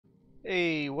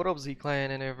Hey, what up Z-Clan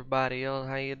and everybody else,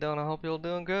 how you doing? I hope you're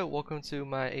doing good. Welcome to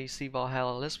my AC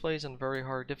Valhalla Let's Plays on very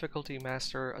hard difficulty,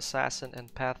 Master, Assassin,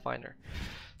 and Pathfinder.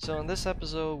 So in this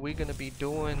episode, we're gonna be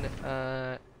doing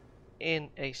in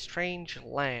a strange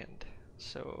land.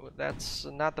 So that's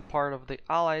not the part of the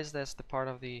allies, that's the part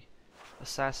of the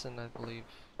assassin, I believe.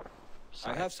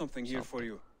 I have something here for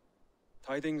you.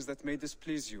 Tidings that may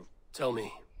displease you. Tell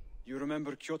me. You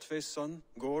remember Kjotve's son,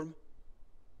 Gorm?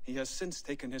 He has since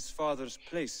taken his father's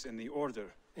place in the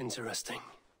Order. Interesting.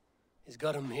 He's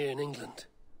got him here in England.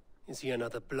 Is he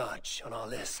another blotch on our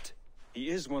list? He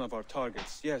is one of our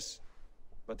targets, yes.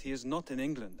 But he is not in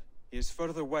England. He is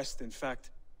further west, in fact.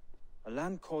 A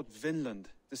land called Vinland,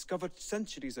 discovered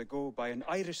centuries ago by an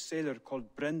Irish sailor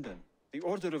called Brendan. The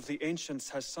Order of the Ancients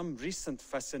has some recent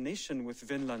fascination with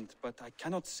Vinland, but I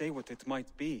cannot say what it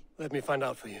might be. Let me find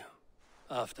out for you,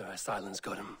 after I silence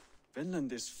Godham.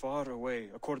 Vinland is far away,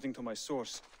 according to my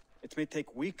source. It may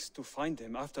take weeks to find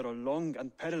him after a long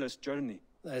and perilous journey.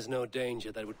 There's no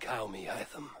danger that would cow me,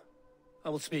 Anthem. I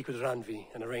will speak with Randvi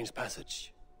and arrange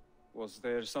passage. Was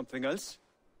there something else?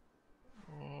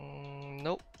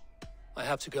 Nope. I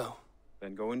have to go.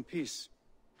 Then go in peace.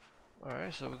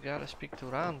 Alright, so we gotta speak to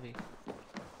Randvi.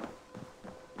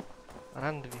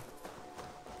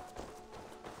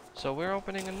 So we're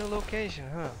opening a new location,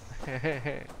 huh?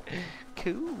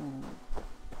 Cool.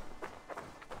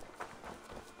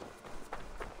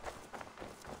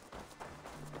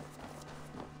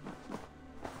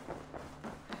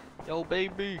 Yo,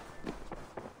 baby.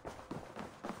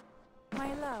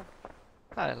 My love.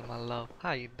 Hi, my love.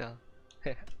 How you doing?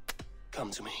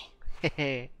 Come to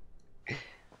me.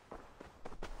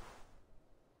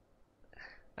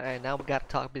 Alright, now we gotta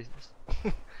talk business.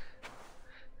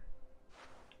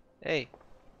 Hey,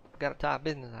 gotta talk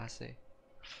business, I say.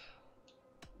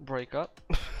 Break up?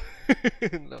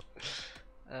 No.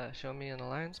 Show me an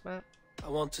alliance map. I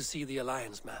want to see the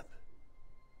Alliance map.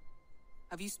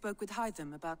 Have you spoke with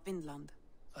Hytham about Vinland?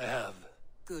 I have.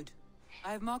 Good.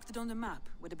 I have marked it on the map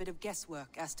with a bit of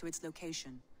guesswork as to its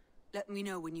location. Let me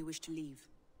know when you wish to leave.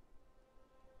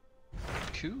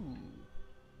 Cool.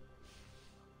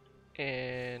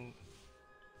 And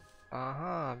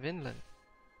Vinland.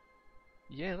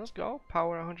 Yeah, let's go.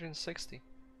 Power 160.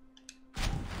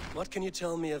 What can you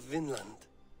tell me of Vinland?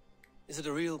 Is it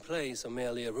a real place or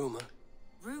merely a rumor?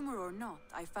 Rumor or not,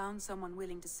 I found someone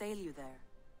willing to sail you there.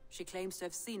 She claims to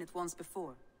have seen it once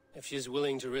before. If she is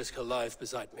willing to risk her life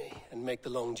beside me and make the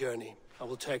long journey, I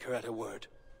will take her at her word.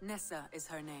 Nessa is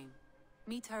her name.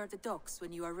 Meet her at the docks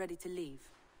when you are ready to leave.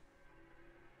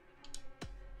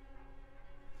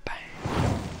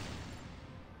 Bang.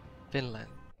 Vinland.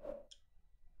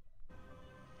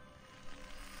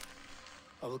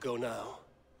 I will go now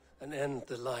and end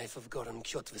the life of Goran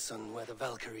Kjotveson where the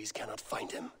Valkyries cannot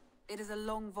find him. It is a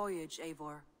long voyage,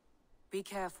 Eivor. Be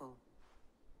careful.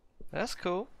 That's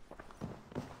cool.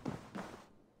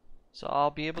 So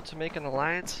I'll be able to make an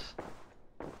alliance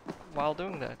while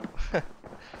doing that.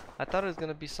 I thought it was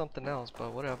gonna be something else,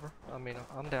 but whatever. I mean,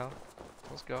 I'm down.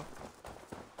 Let's go.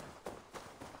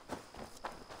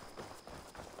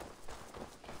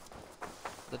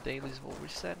 The dailies will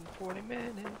reset in 40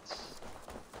 minutes.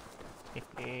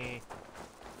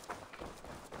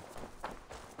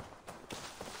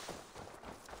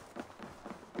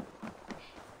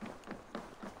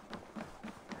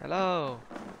 Hello.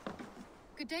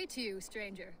 Good day to you,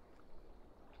 stranger.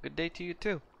 Good day to you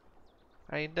too.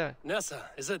 How you doing? Nessa,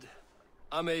 is it?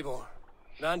 I'm Eivor.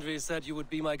 Randvi said you would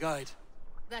be my guide.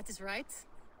 That is right.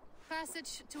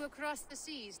 Passage to across the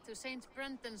seas to Saint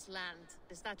Brenton's land.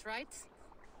 Is that right?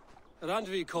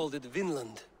 Randvi called it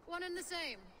Vinland. One and the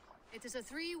same. It is a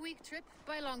 3-week trip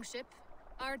by longship.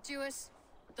 Arduous,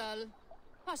 dull,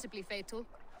 possibly fatal.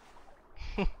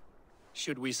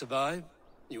 Should we survive,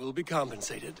 you will be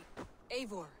compensated.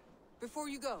 Eivor, before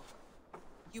you go,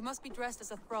 you must be dressed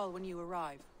as a thrall when you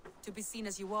arrive. To be seen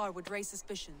as you are would raise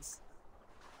suspicions.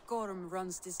 Gorm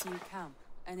runs this new camp,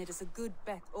 and it is a good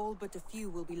bet all but a few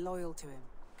will be loyal to him.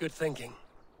 Good thinking.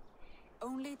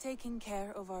 Only taking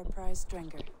care of our prize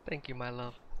Strenger. Thank you, my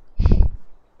love.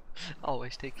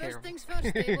 Always take care First of me. things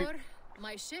first, Eivor.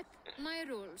 My ship, my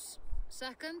rules.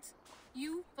 Second,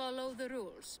 you follow the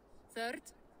rules. Third,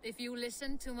 if you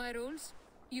listen to my rules,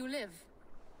 you live.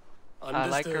 I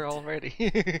like her Understood. already.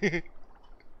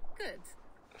 Good.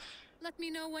 Let me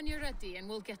know when you're ready and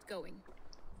we'll get going.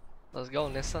 Let's go,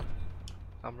 Nissa.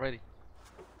 I'm ready.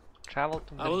 Travel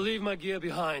to I will leave my gear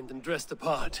behind and dress the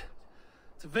part.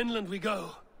 To Vinland we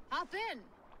go. Hop in.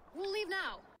 We'll leave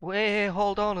now. Wait,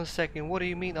 hold on a second. What do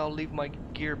you mean I'll leave my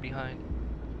gear behind?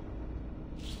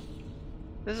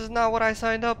 This is not what I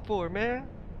signed up for, man.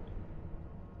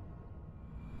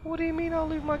 What do you mean I'll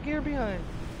leave my gear behind?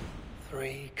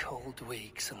 3 cold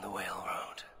weeks on the whale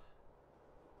road.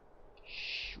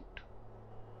 Shoot.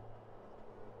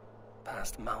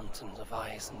 Past mountains of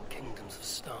ice and kingdoms of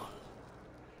stone.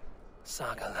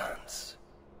 Saga lands.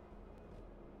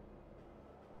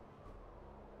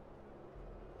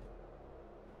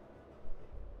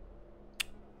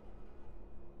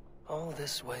 All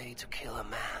this way to kill a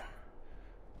man.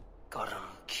 Gorm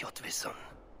Kjotvisson,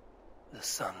 the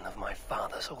son of my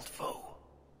father's old foe.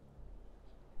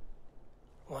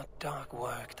 What dark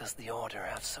work does the Order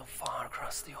have so far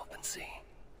across the open sea?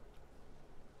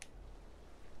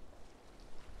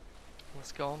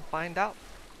 Let's go and find out.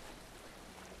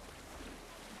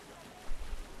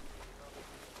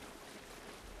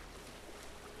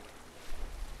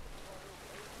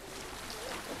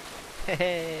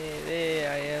 Hey,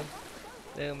 there I am.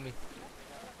 Look at me.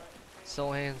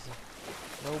 So handsome.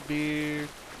 No beard.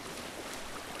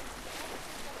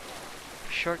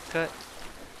 Shortcut.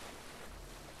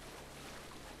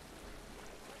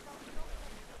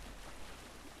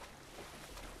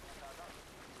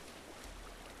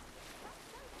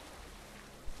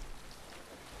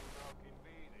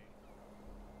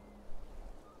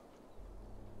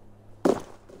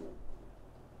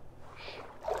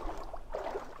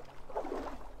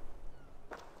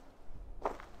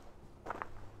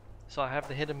 So I have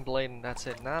the hidden blade and that's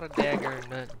it. Not a dagger or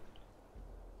nothing.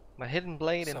 My hidden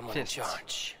blade and Someone fists. in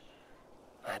charge.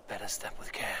 I'd better step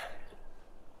with care.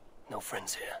 No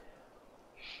friends here.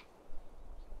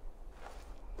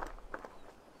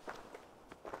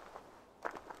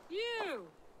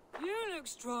 You look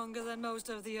stronger than most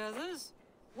of the others.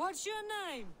 What's your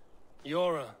name?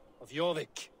 Yora of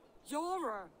Jorvik.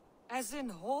 Yora, as in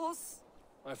horse?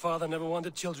 My father never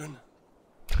wanted children.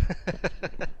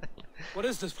 What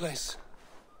is this place?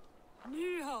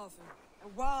 Newhaven, a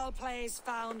wild place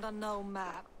found on no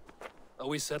map. Are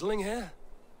we settling here?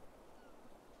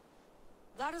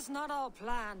 That is not our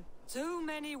plan. Too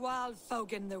many wild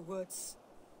folk in the woods.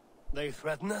 They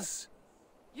threaten us?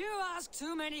 You ask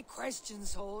too many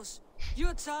questions, horse.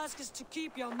 Your task is to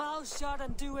keep your mouth shut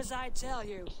and do as I tell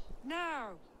you.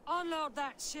 Now, unload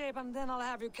that ship and then I'll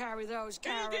have you carry those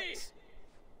carrots.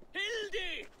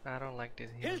 Hildi! I don't like this.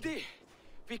 Hildi!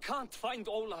 We can't find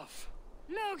Olaf.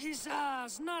 Look, he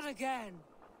says, not again.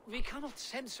 We cannot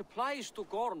send supplies to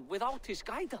Gorm without his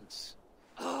guidance.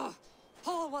 Ugh.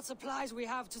 Haul what supplies we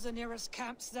have to the nearest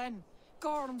camps then.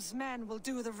 Gorm's men will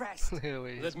do the rest.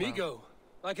 Let me go.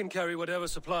 I can carry whatever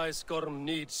supplies Gorm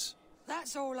needs.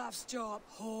 That's Olaf's job,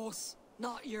 horse,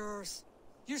 not yours.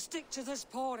 You stick to this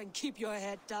port and keep your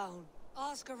head down.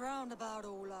 Ask around about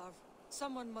Olaf.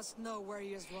 Someone must know where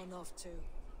he has run off to.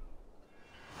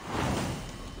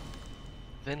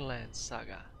 Vinland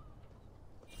Saga.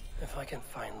 If I can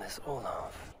find this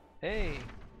Olaf. Hey!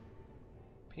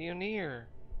 Pioneer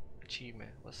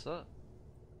achievement. What's up?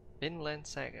 Vinland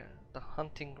Saga. The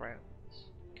hunting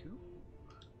grounds. Cool.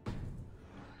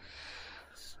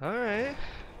 Alright.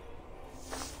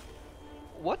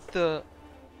 What the...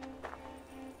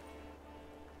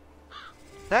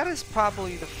 That is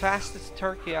probably the fastest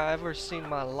turkey I've ever seen in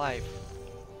my life.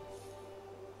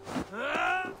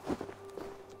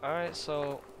 Alright,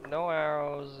 so no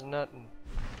arrows, nothing.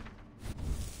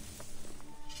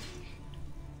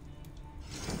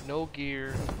 No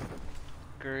gear.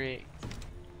 Great.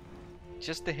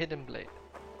 Just the hidden blade.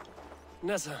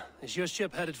 Nessa, is your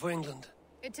ship headed for England?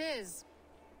 It is.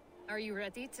 Are you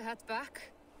ready to head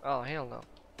back? Oh, hell no.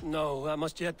 No, I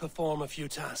must yet perform a few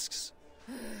tasks.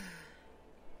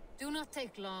 Do not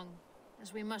take long,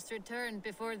 as we must return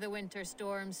before the winter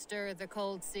storms stir the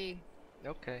cold sea.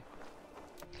 Okay.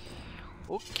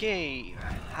 Okay.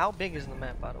 How big is the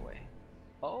map, by the way?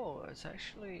 Oh, it's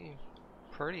actually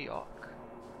pretty arc.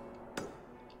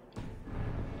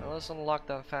 Now let's unlock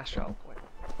the fast travel point.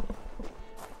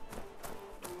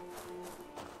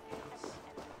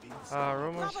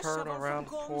 Rumors heard around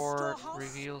the port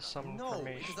reveal some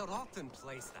information. It is a rotten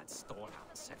place, that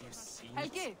storehouse. Have you seen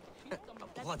Helge,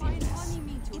 a bloody mess?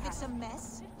 If it's a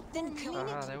mess, then clean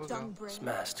it, there we dung go. brain.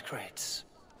 Smashed crates.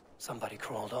 Somebody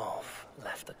crawled off,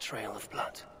 left a trail of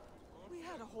blood. we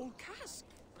had a whole cask.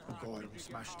 Gorm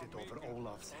smashed it over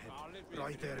Olaf's head,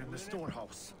 right there in the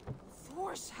storehouse.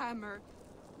 Force hammer.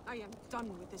 I am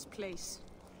done with this place.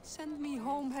 Send me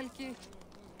home, Helge.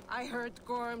 I heard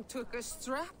Gorm took a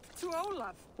strap to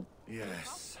Olaf.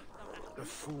 Yes, the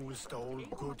fool stole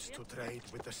goods to trade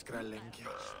with the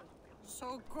Skrellingjar.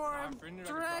 So Gorm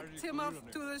dragged him off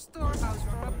to the storehouse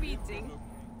for a beating.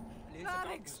 That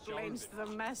explains the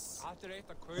mess.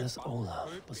 This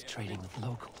Olaf was trading with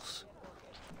locals.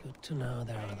 Good to know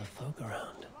there are other folk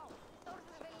around.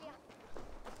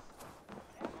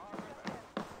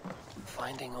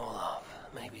 Finding Olaf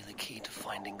may be the key to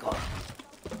finding God.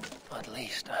 At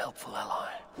least a helpful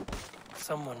ally.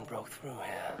 Someone broke through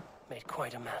here, made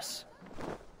quite a mess.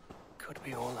 Could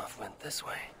be Olaf went this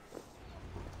way.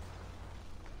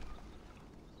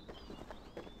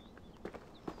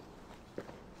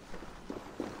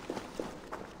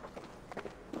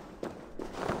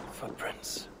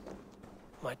 Footprints.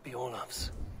 Might be Olaf's.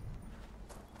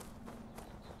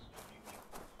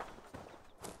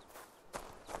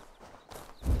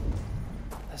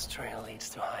 This trail leads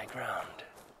to high ground.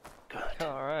 Good.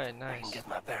 Alright, I can nice. get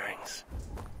my bearings.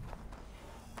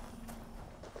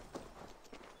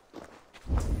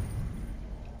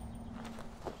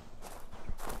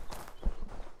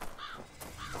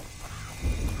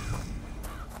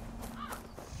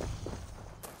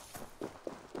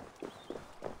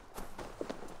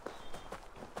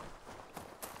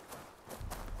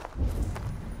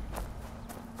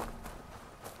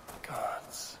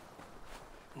 Gods.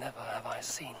 Never have I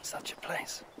seen such a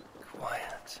place.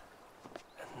 Quiet.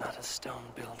 And not a stone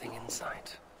building in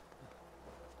sight.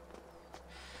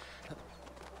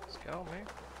 Let's go, man.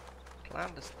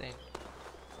 Climb this thing.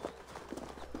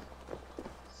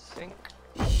 Sink.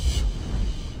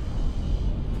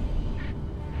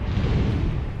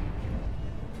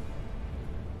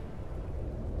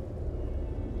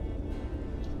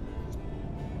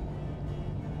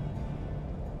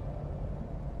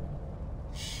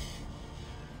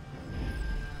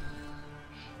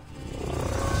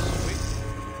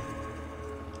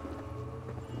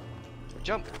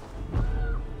 Jump!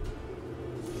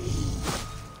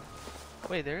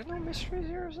 Wait, there's no mysteries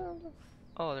here or something?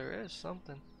 Oh, there is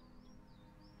something.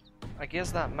 I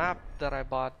guess that map that I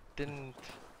bought didn't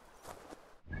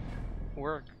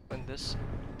work in this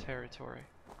territory.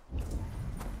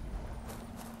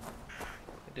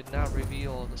 It did not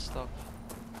reveal the stuff.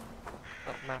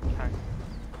 That map pack.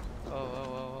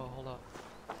 Oh, hold up.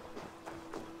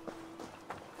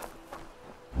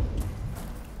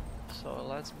 So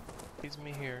leads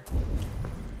me here.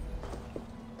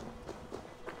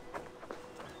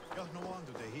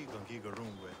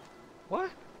 What?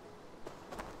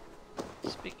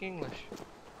 Speak English.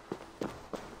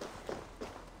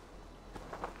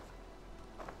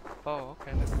 Oh,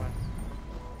 okay, never mind.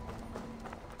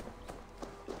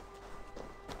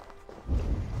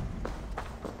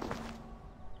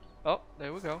 Oh,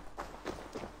 there we go.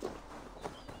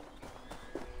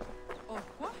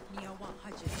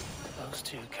 Those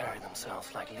two carry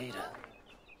themselves like leaders.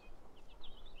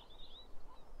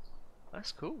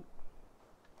 That's cool.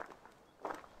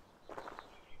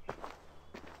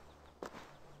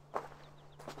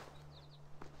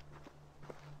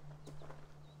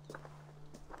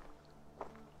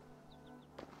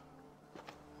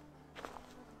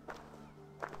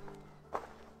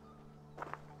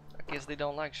 I guess they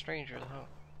don't like strangers, huh?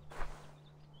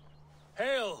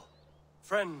 Hail,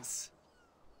 friends.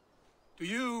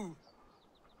 Do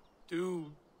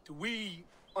we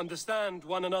understand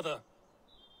one another?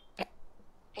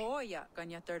 Oya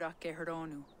ganyaterda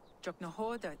kehronu.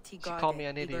 She called me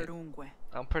an idiot.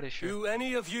 I'm pretty sure. Do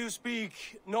any of you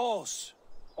speak Norse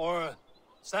or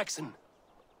Saxon?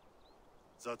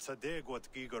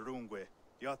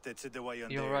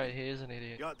 You're right, he is an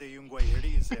idiot.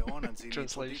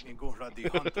 Translation.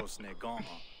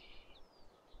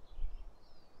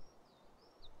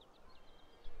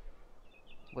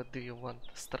 What do you want,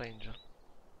 stranger?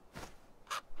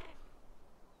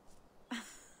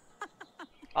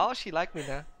 Oh, she liked me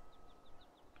now.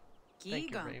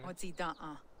 Thank you, Raven.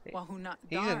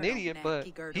 He's an idiot, but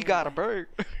he got a bird.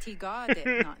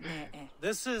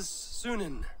 This is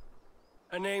Sunan.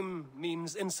 Her name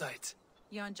means insight.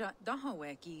 Ooh.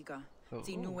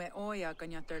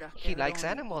 He likes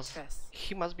animals.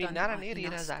 He must be not an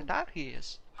idiot as I thought he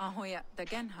is.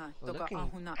 Looking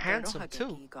handsome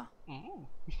too.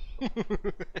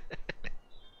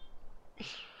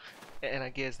 And I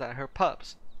guess that her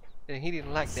pups. And he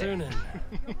didn't like that. Sunan,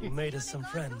 you made us some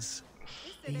friends.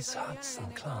 These huts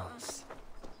and clans.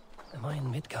 Am I in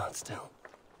Midgard still?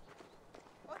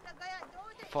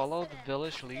 Follow the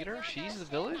village leader? She's the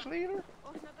village leader?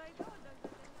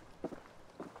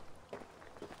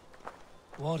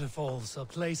 Waterfalls are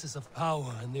places of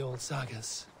power in the old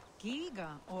sagas. 9 days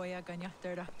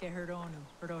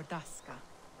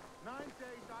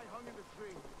I hung in the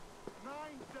tree. 9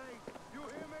 days, you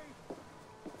hear me?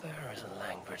 There is a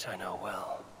language I know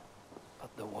well,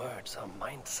 but the words are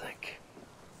mind-sick.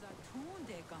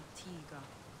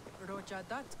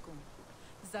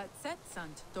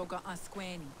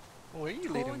 Where are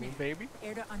you leading me, baby?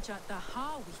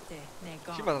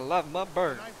 She must love my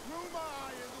bird. I threw my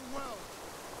eye in the well.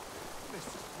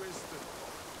 Mrs. Wisdom.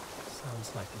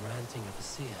 Sounds like the ranting of a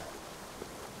seer.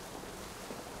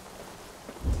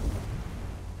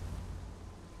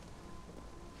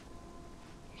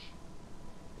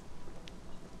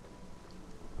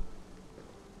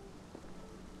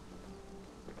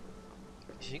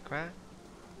 Did he cry?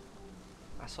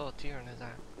 I saw a tear in his eye.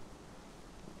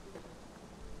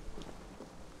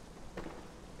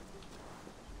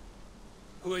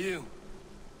 Who are you?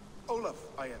 Olaf,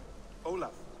 I am.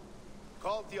 Olaf.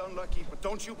 Called the unlucky, but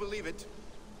don't you believe it?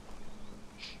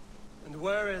 And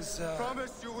where is,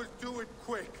 Promise you will do it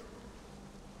quick.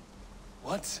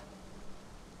 What?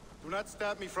 Do not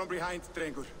stab me from behind,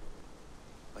 Drengur.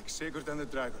 Like Sigurd and the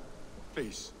dragon.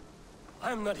 Please.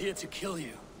 I'm not here to kill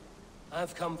you.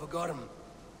 I've come for Gorm.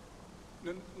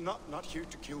 Not here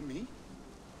to kill me?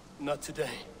 Not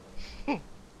today.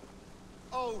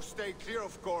 Oh, stay clear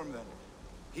of Gorm then.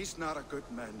 He's not a good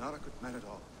man, not a good man at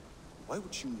all. Why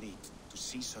would you need to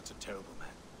see such a terrible man?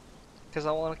 Because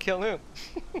I want to kill him.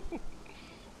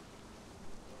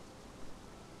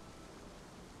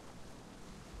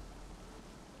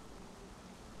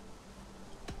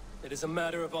 It is a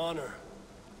matter of honor,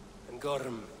 and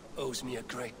Gorm owes me a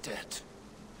great debt.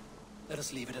 Let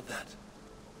us leave it at that.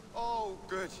 Oh,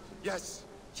 good. Yes.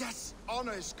 Yes,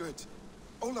 honor is good.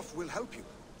 Olaf will help you.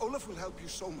 Olaf will help you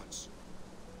so much.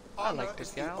 I like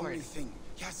this guy already. The already. only thing.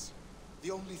 Yes,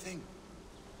 the only thing.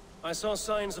 I saw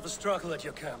signs of a struggle at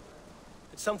your camp.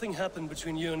 Did something happen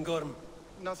between you and Gorm?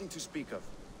 Nothing to speak of.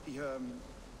 He,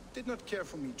 did not care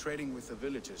for me trading with the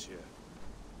villagers here.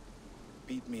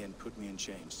 Beat me and put me in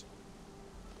chains.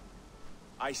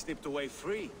 I slipped away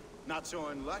free. Not so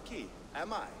unlucky,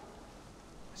 am I?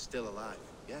 Still alive,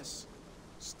 yes.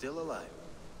 Still alive.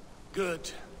 Good.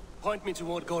 Point me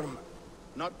toward Gorm.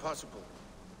 Not possible.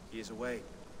 He is away.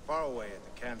 Far away at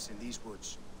the camps in these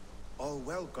woods. All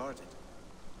well guarded.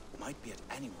 Might be at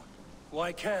anyone.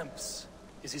 Why camps?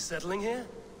 Is he settling here?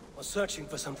 Or searching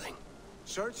for something?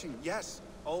 Searching, yes.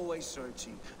 Always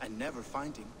searching. And never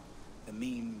finding. The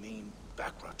mean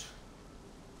backrot.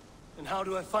 And how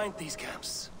do I find these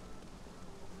camps?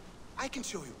 I can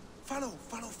show you. Follow.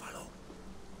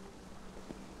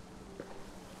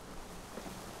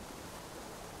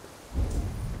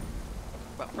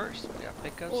 But first, we gotta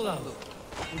pick up Olaf,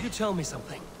 some. will you tell me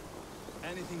something?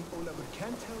 Anything Olaf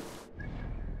can tell?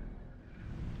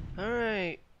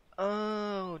 Alright.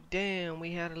 Oh, damn.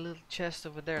 We had a little chest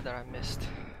over there that I missed.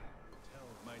 Tell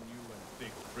my new and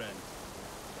big friend.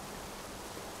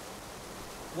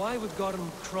 Why would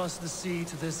Gorm cross the sea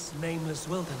to this nameless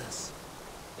wilderness?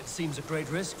 It seems a great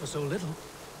risk for so little.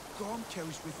 Gorm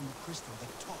carries with him a crystal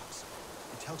that talks.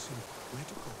 It tells him where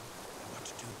to go and what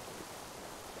to do.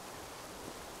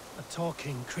 A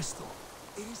talking crystal.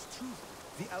 It is true.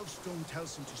 The elf stone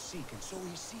tells him to seek, and so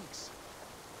he seeks.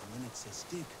 And when it says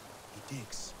dig, he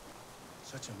digs.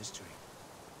 Such a mystery.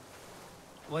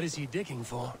 What is he digging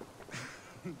for?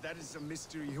 That is a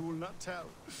mystery he will not tell.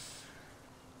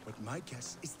 But my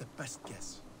guess is the best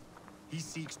guess. He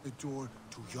seeks the door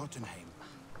to Jotunheim.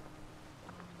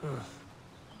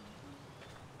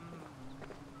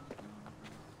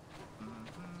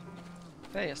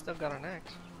 Hey, I still got an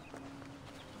axe.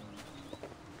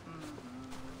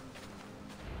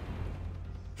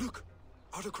 Look!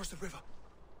 Out across the river.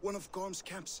 One of Gorm's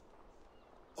camps.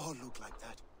 All look like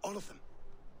that. All of them.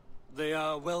 They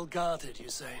are well guarded, you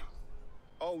say?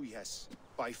 Oh yes.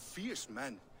 By fierce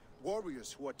men.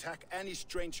 Warriors who attack any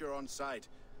stranger on sight.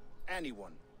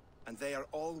 Anyone. And they are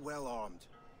all well armed.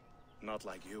 Not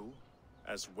like you.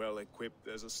 As well equipped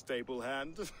as a stable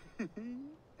hand.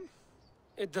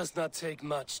 It does not take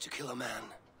much to kill a man.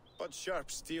 But sharp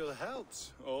steel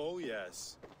helps. Oh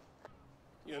yes.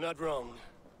 You're not wrong.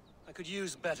 I could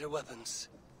use better weapons.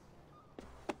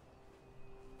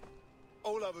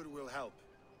 Olavur will help.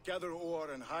 Gather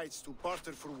ore and hides to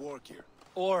barter for war gear.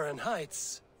 Ore and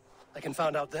heights. I can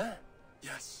find out there?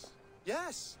 Yes.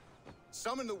 Yes!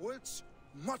 Some in the woods,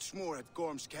 much more at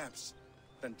Gorm's camps.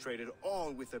 Then traded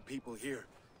all with the people here.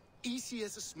 Easy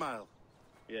as a smile.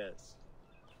 Yes.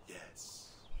 Yes.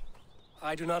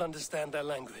 I do not understand their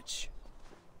language.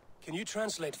 Can you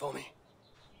translate for me?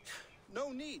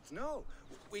 No need, no.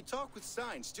 We talk with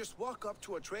signs. Just walk up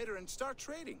to a trader and start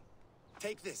trading.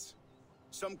 Take this.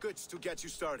 Some goods to get you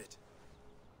started.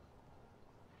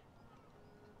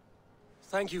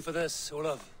 Thank you for this,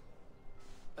 Olaf.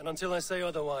 And until I say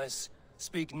otherwise,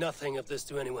 speak nothing of this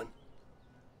to anyone.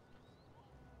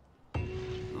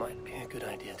 Might be a good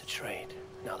idea to trade,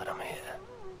 now that I'm here.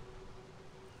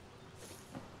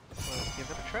 Let's give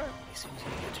it a try. He seems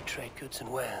eager to trade goods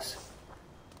and wares.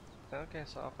 Okay,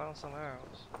 so I found some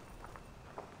arrows.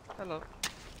 Hello.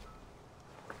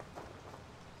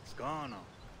 What's going on?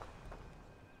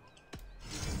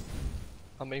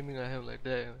 I'm aiming at him like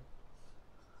that.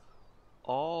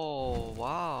 Oh,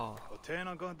 wow.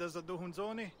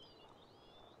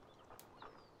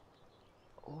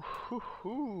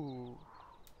 Ooh.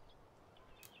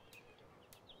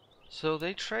 So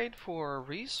they trade for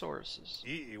resources.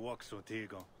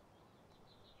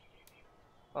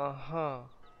 Uh-huh.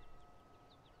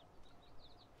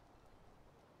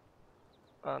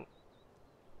 An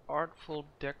artful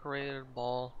decorated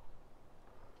ball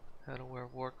had to wear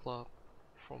war club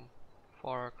from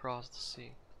far across the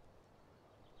sea.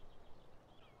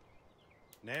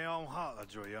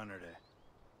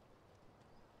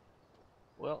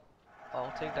 Well,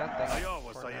 I'll take that thing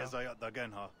for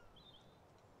now.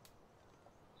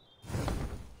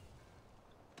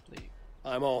 Leave.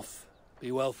 I'm off.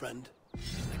 Be well, friend.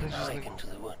 Hike into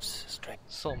the woods straight.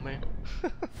 So man.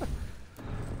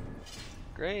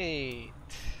 Great.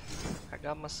 I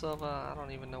got myself I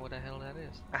don't even know what the hell that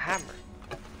is. A hammer.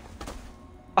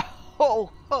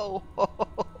 Oh, oh, oh.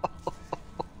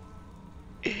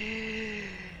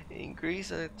 Increase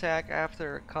an attack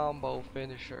after a combo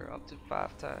finisher up to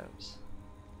 5 times.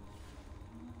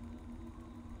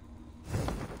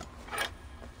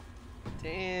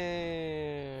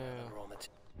 Damn.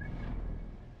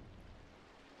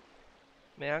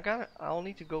 Man, I'll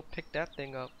need to go pick that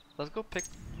thing up. Let's go pick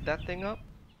that thing up.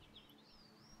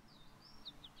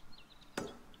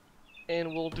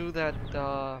 And we'll do that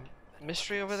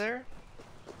mystery over there.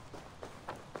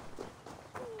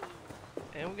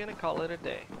 And we're gonna call it a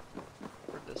day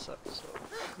for this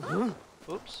episode.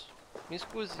 Oops. Mi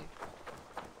scusi.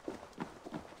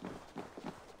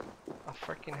 A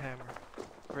freaking hammer.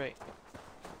 Great.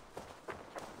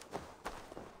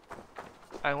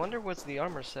 I wonder what the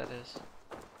armor set is.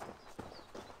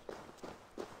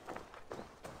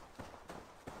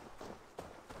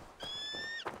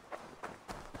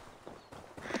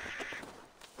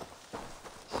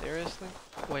 Seriously?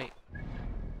 Wait.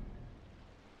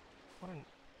 What an...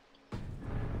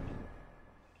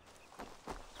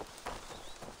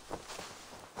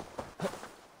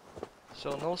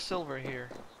 So no silver here.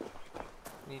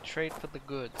 You trade for the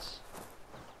goods.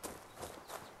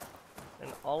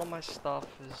 And all of my stuff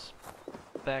is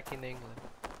back in England.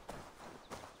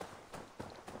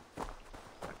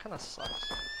 That kinda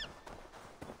sucks.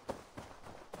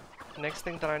 Next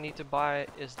thing that I need to buy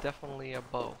is definitely a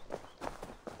bow.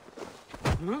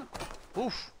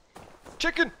 Oof!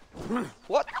 Chicken!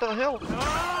 What the hell?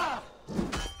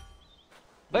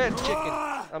 Bad chicken!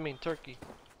 I mean turkey.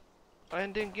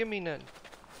 And didn't give me none.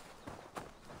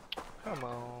 Come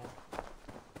on.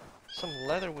 Some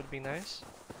leather would be nice.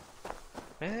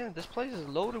 Man, this place is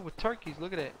loaded with turkeys.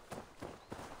 Look at that.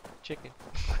 Chicken.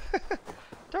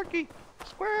 Turkey!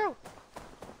 Squirrel!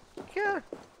 Get her!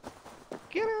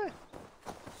 Get her!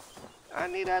 I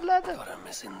need that leather! Got him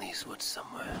is in these woods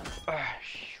somewhere. Ah,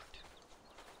 shoot.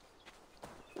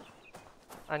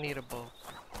 I need a bow.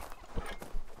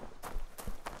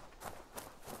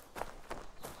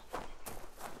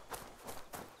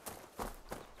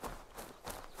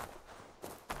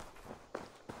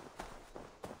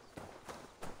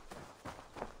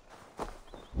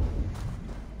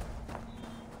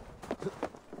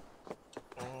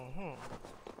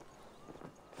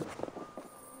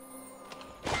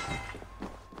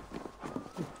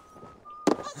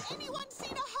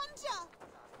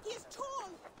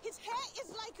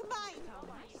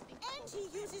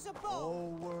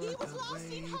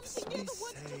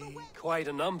 Quite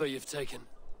a number you've taken.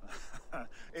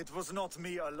 It was not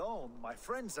me alone. My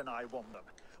friends and I won them.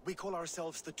 We call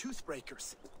ourselves the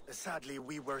Toothbreakers. Sadly,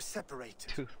 we were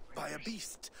separated by a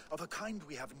beast of a kind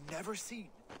we have never seen.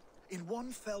 In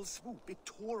one fell swoop, it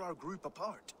tore our group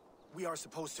apart. We are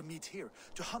supposed to meet here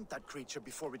to hunt that creature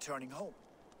before returning home.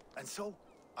 And so,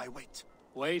 I wait.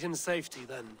 Wait in safety,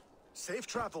 then. Safe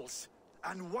travels,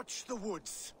 and watch the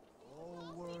woods.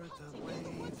 Over the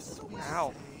waves we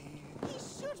Ow. He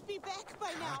should be back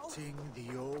by now. Cutting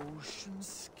the ocean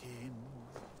skin.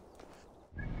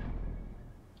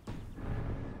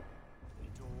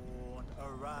 Dawn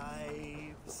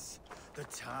arrives. The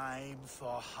time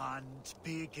for hunt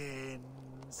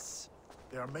begins.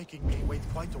 They are making me wait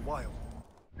quite a while.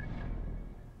 What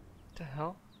the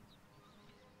hell?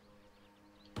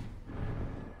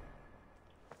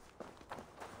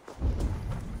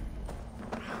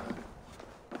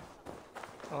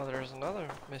 Oh, there's another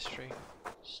mystery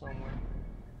somewhere.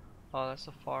 Oh, that's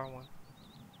a far one.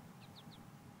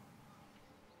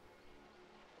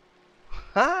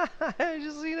 Ha! Did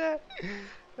you see that?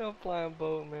 A flying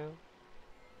boat, man.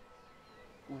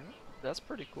 Ooh, that's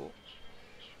pretty cool.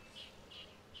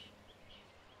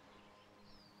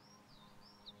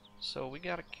 So we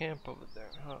got a camp over there,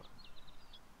 huh?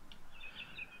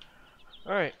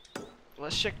 Alright,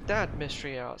 let's check that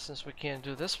mystery out since we can't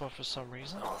do this one for some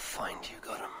reason. I'll find you,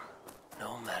 Gotham.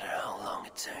 No matter how long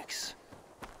it takes.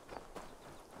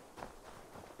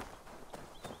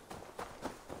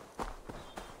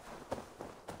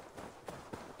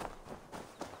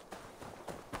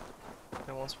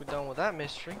 And once we're done with that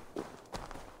mystery,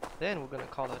 then we're gonna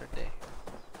call it a day.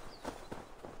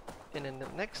 And in the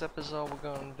next episode, we're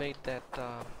gonna invade that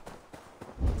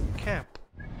camp.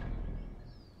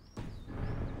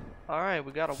 Alright,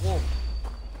 we got a wolf.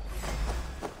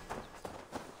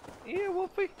 Yeah,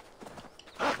 Wolfie.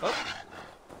 Oh,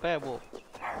 bad wolf.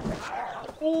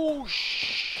 Oh,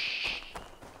 shh.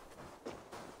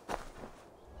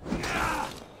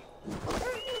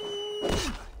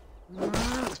 What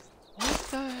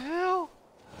the hell?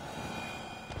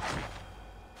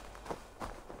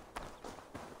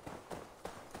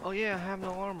 Oh yeah, I have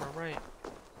no armor, right?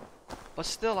 But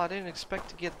still, I didn't expect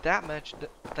to get that much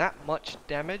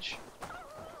damage.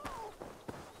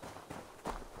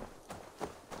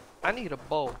 I need a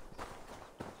bow.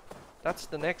 That's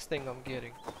the next thing I'm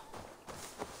getting.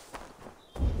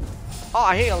 Oh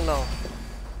hell no!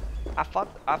 I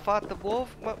fought the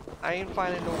wolf, but I ain't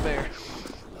finding no bear.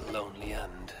 A lonely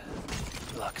end.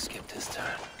 Luck skipped his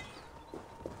turn.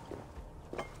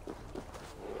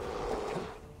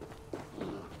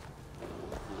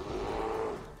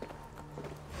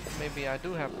 Maybe I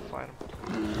do have to fight him.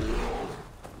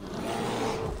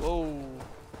 Whoa.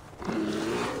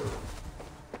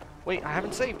 Wait, I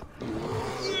haven't saved.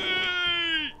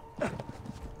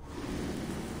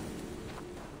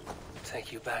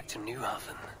 Take you back to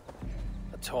Newhaven.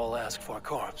 A tall ask for a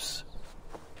corpse.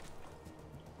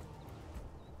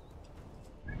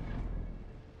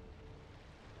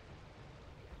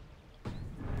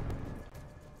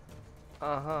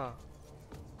 Uh-huh.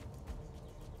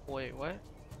 Wait, what?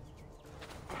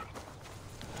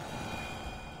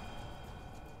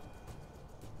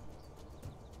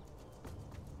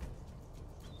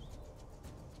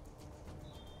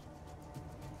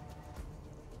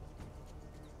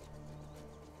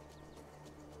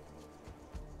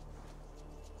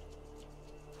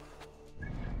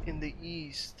 In the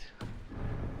east.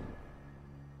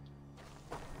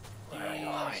 Where are you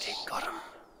hiding, Gotham?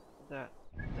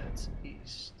 That's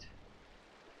east.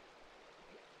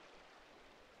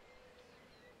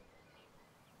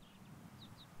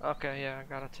 Okay, yeah, I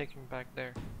gotta take him back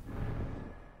there.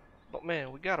 But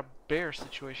man, we got a bear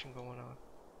situation going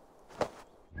on.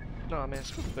 No man,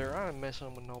 screw the bear. I ain't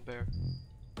messing with no bear.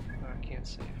 I can't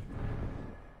save.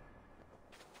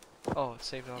 Oh, it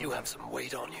saved on. You have some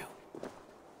weight on you.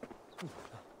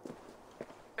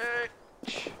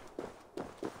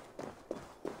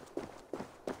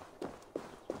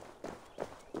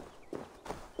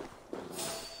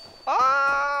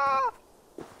 Ah!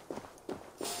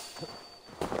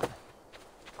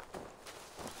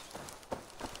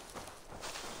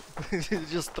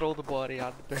 Just throw the body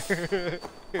out the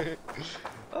bear.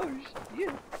 Oh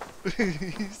yeah.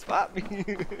 He spot me.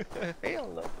 Hell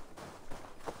no.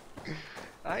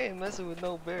 I ain't messing with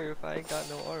no bear if I ain't got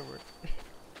no armor.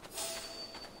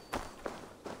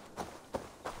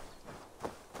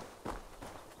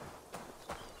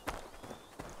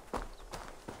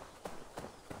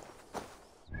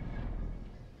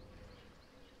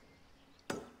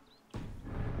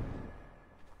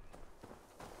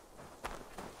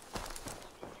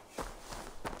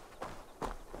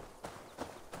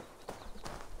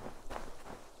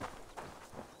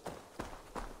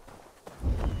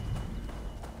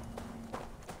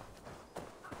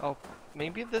 Oh,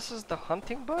 maybe this is the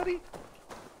hunting buddy?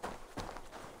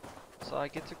 So I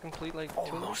get to complete like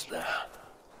almost there.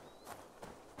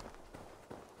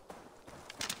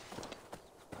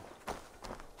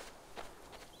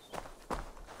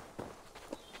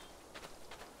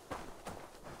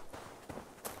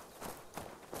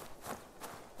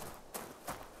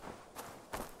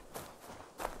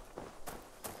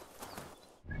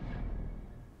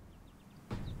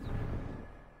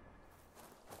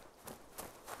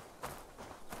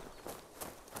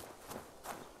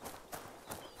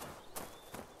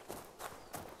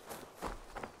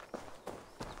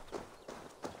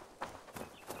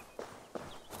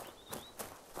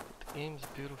 Game's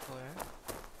beautiful, eh?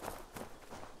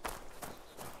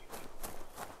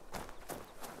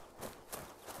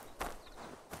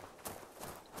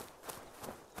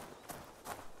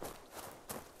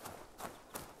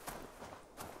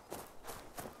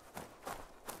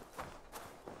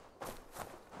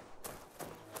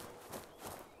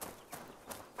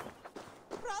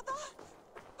 Brother!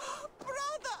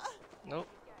 Brother! Nope.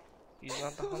 He's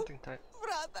not the hunting type.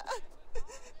 Brother!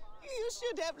 You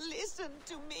should have listened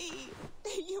to me.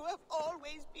 You have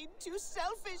always been too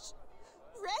selfish,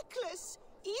 reckless.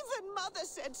 Even Mother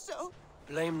said so.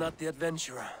 Blame not the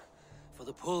adventurer, for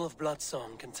the pull of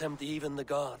Bloodsong can tempt even the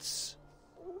gods.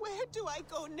 Where do I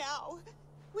go now?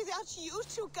 Without you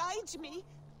to guide me?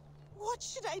 What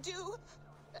should I do?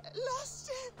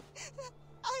 Lost.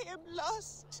 I am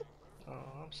lost.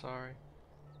 Oh, I'm sorry.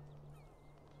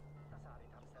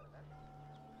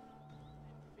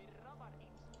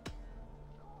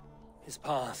 His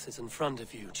path is in front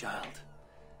of you, child.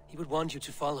 He would want you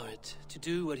to follow it, to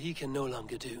do what he can no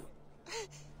longer do.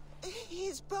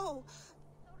 His bow.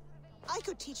 I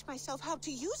could teach myself how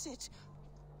to use it.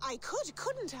 I could,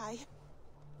 couldn't I?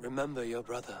 Remember your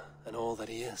brother and all that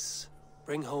he is.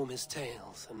 Bring home his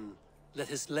tales and let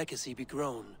his legacy be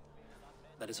grown.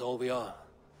 That is all we are.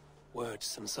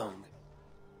 Words and song.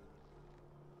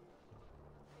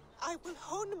 I will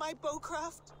hone my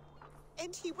bowcraft,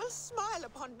 and he will smile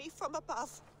upon me from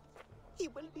above. He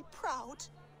will be proud.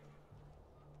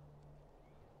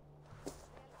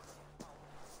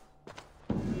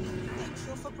 Thank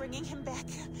you for bringing him back.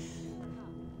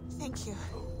 Thank you.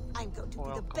 I'm going to be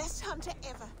the best hunter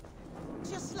ever.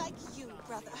 Just like you,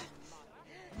 brother.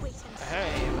 Wait and see.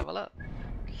 Hey, level up.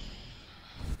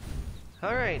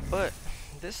 Alright, but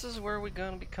this is where we're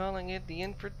gonna be calling it the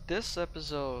end for this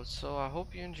episode. So I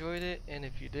hope you enjoyed it, and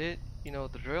if you did, you know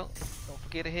the drill. Don't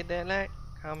forget to hit that like,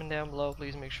 comment down below.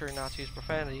 Please make sure not to use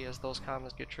profanity, as those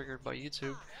comments get triggered by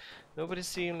YouTube. Nobody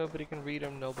see them, nobody can read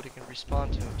them, nobody can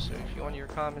respond to them. So if you want your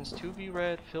comments to be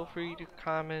read, feel free to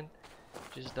comment.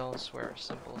 Just don't swear.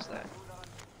 Simple as that.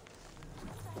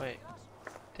 Wait,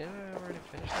 didn't I already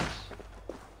finish this?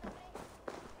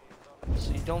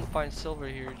 So you don't find silver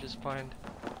here, you just find...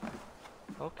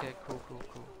 Okay, cool.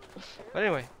 But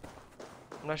anyway,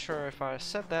 I'm not sure if I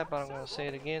said that, but I'm gonna say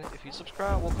it again. If you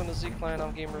subscribe, welcome to Z Clan.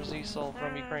 I'm Gamer Z Soul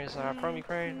from Ukraine, so I'm from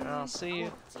Ukraine, and I'll see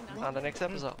you on the next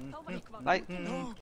episode. Bye!